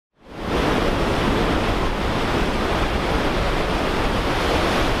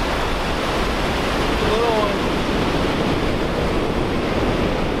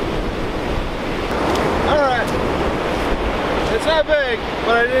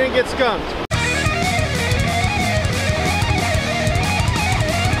didn't get skunked.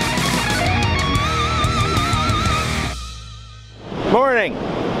 Morning.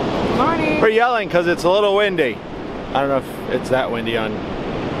 Morning. We're yelling because it's a little windy. I don't know if it's that windy on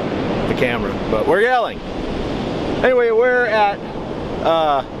the camera, but we're yelling. Anyway, we're at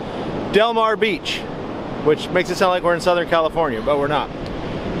Del Mar Beach, which makes it sound like we're in Southern California, but we're not.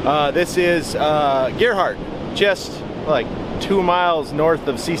 This is Gerhardt, just like 2 miles north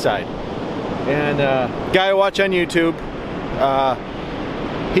of Seaside. And guy I watch on YouTube,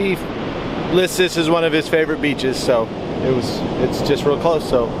 he lists this as one of his favorite beaches, so it's just real close.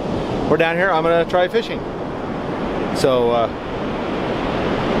 So we're down here. I'm gonna try fishing. So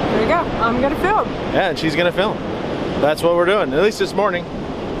there you go. I'm gonna film. Yeah, and she's gonna film. That's what we're doing, at least this morning.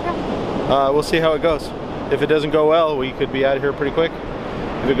 Yeah. We'll see how it goes. If it doesn't go well, we could be out of here pretty quick.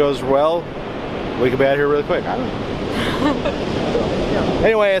 If it goes well, we could be out of here really quick. I don't know.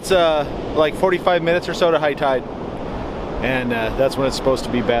 Anyway, it's like 45 minutes or so to high tide, and that's when it's supposed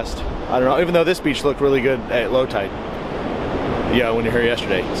to be best. I don't know, even though this beach looked really good at low tide. Yeah, when you were here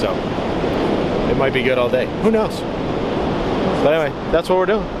yesterday, so it might be good all day. Who knows? But anyway, that's what we're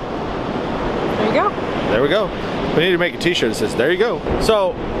doing. There you go. There we go. We need to make a t-shirt that says, there you go.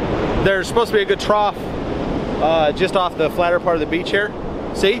 So, there's supposed to be a good trough just off the flatter part of the beach here.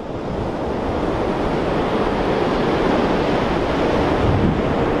 See?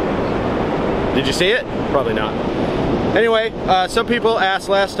 Did you see it? Probably not. Anyway, some people asked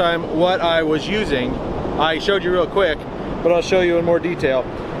last time what I was using. I showed you real quick, but I'll show you in more detail.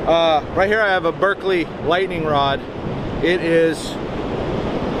 Right here I have a Berkley lightning rod. It is,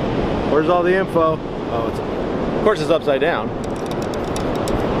 where's all the info? Oh, of course it's upside down.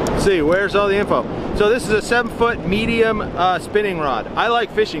 Let's see, where's all the info? So this is a 7-foot medium spinning rod. I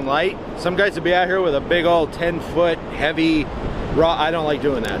like fishing light. Some guys would be out here with a big old 10-foot heavy rod. I don't like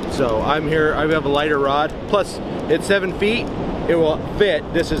doing that. So I'm here, I have a lighter rod. Plus, it's 7 feet. It will fit.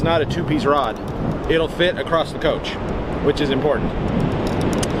 This is not a 2-piece rod. It'll fit across the coach, which is important,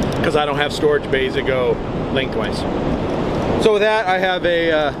 because I don't have storage bays that go lengthwise. So with that, I have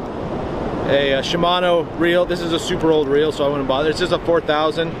a Shimano reel. This is a super old reel, so I wouldn't bother. It's just a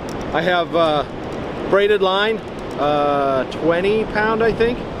 4000. I have braided line, 20 pound, I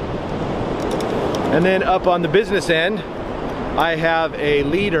think. And then up on the business end, I have a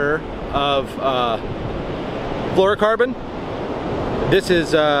leader of fluorocarbon. This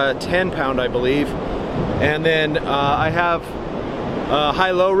is 10 pound, I believe. And then I have a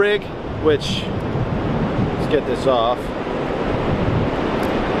high-low rig, which, let's get this off.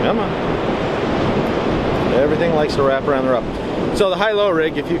 Come on. Everything likes to wrap around the rope. So the high-low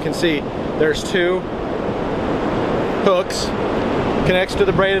rig, if you can see, there's 2 hooks. Connects to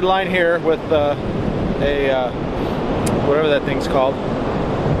the braided line here with whatever that thing's called,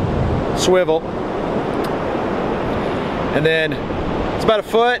 swivel. And then it's about a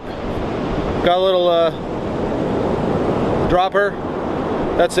foot. Got a little dropper.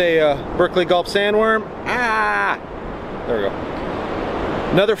 That's a Berkley Gulp sandworm. Ah! There we go.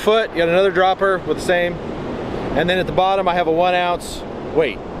 Another foot, you got another dropper with the same. And then at the bottom I have a 1 ounce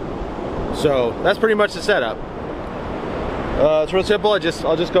weight. So that's pretty much the setup. It's real simple. I'll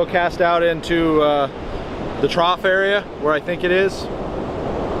just go cast out into the trough area where I think it is.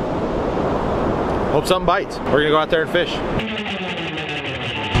 Hope something bites. We're gonna go out there and fish.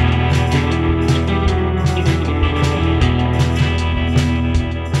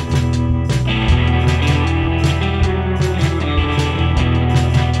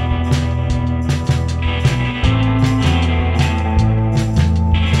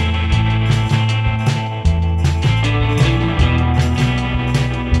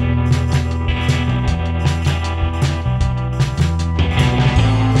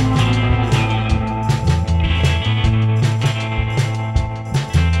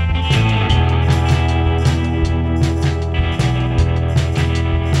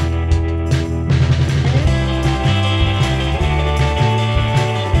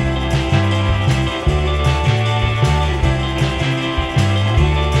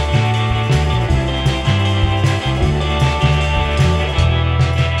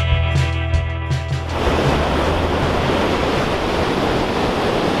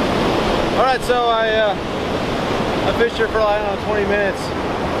 So I fished here for, I don't know, 20 minutes.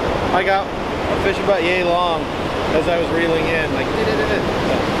 I got a fish about yay long as I was reeling in, like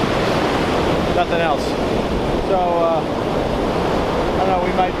nothing else. So I don't know,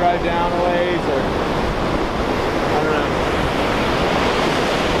 we might drive down a ways, or I don't know.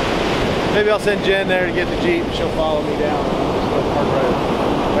 Maybe I'll send Jen there to get the Jeep and she'll follow me down. Just go park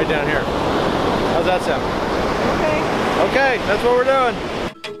right down here. How's that sound? Okay. Okay, that's what we're doing.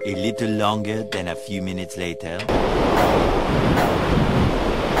 A little longer than a few minutes later.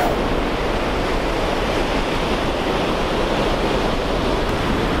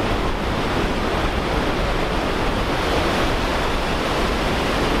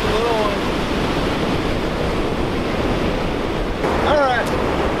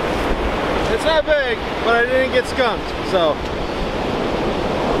 It's not big, but I didn't get skunked, so.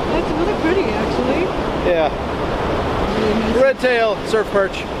 That's really pretty, actually. Yeah. Red tail surf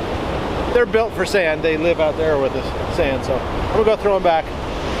perch. They're built for sand. They live out there with the sand, so I'm gonna go throw them back.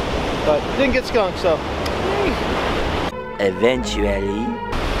 But didn't get skunked, so. Hey. Eventually.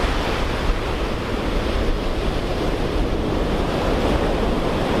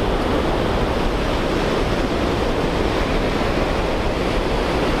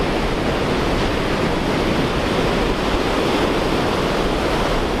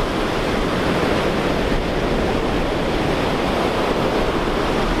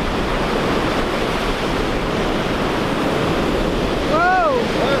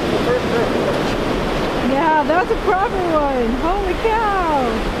 That's a proper one. Holy cow.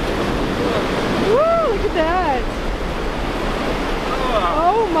 Woo, look at that.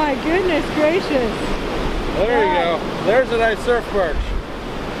 Oh my goodness gracious. There you go. There's a nice surf perch.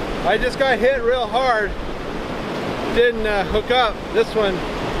 I just got hit real hard. Didn't hook up. This one,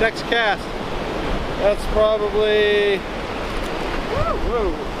 next cast. That's probably,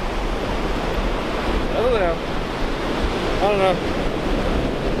 whoa. I don't know.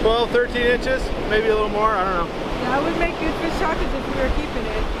 12, 13 inches, maybe a little more, I don't know. That would make good fish tacos if we were keeping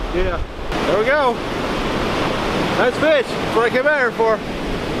it. Yeah, there we go. Nice fish, that's what I came out here for.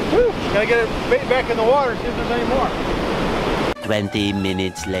 Woo. Gotta get it bait back in the water, see if there's any more. 20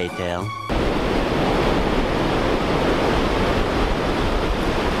 minutes later.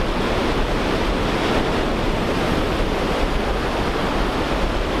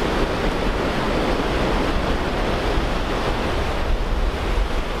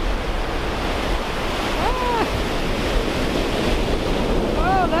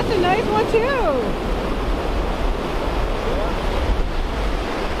 That's a nice one too.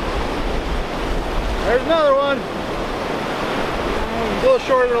 There's another one. Nice. A little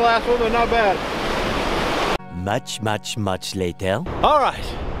shorter than the last one, but not bad. Much later. All right.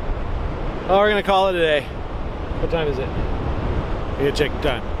 Oh, we're gonna call it a day. What time is it? I gotta check the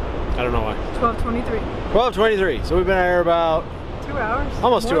time. I don't know why. 12:23. 12:23. So we've been out here about 2 hours.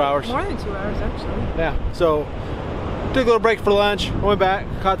 Almost 2 hours. More than 2 hours, actually. Yeah. So took a little break for lunch. Went back,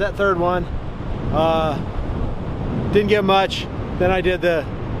 caught that third one. Didn't get much. Then I did the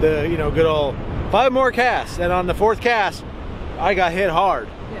you know, good old 5 more casts. And on the 4th cast, I got hit hard.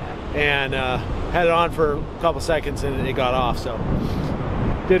 Yeah. And had it on for a couple seconds and it got off. So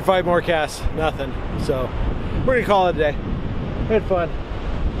did 5 more casts, nothing. So we're gonna call it a day. We had fun.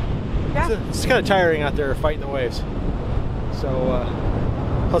 Yeah. It's kind of tiring out there fighting the waves. So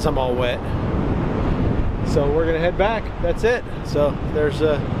plus I'm all wet. So we're gonna head back. That's it. So there's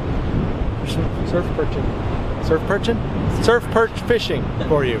some surf perch fishing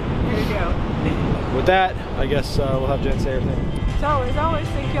for you. There you go. With that, I guess we'll have Jen say everything. So as always,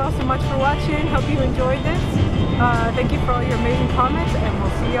 thank you all so much for watching. Hope you enjoyed this. Thank you for all your amazing comments, and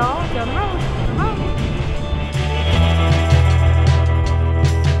we'll see y'all down the road.